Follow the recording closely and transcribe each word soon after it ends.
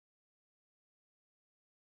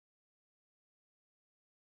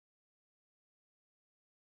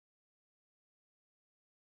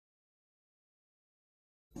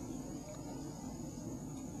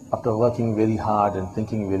after working very hard and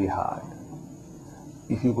thinking very hard,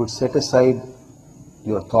 if you could set aside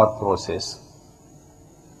your thought process,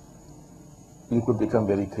 you could become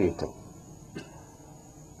very creative.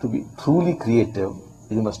 To be truly creative,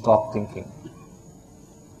 you must stop thinking.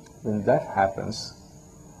 When that happens,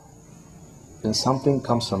 then something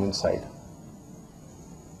comes from inside.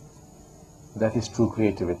 That is true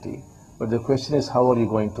creativity. But the question is, how are you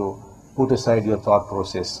going to put aside your thought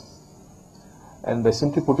process? And by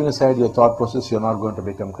simply putting aside your thought process, you're not going to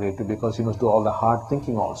become creative, because you must do all the hard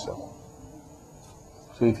thinking also.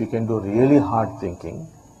 So if you can do really hard thinking,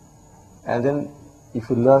 and then if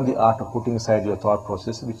you learn the art of putting aside your thought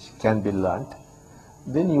process, which can be learnt,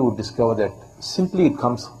 then you would discover that simply it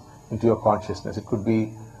comes into your consciousness. It could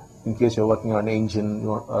be, in case you're working on an engine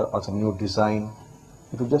or some new design,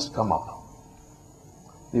 it will just come up.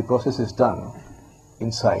 The process is done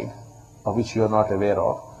inside, of which you are not aware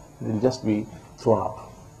of. It will just be thrown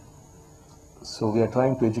up. So we are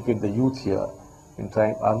trying to educate the youth here.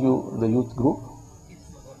 Are you the youth group?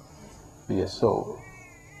 Yes, so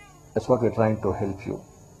that's what we're trying to help you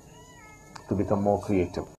to become more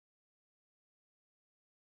creative.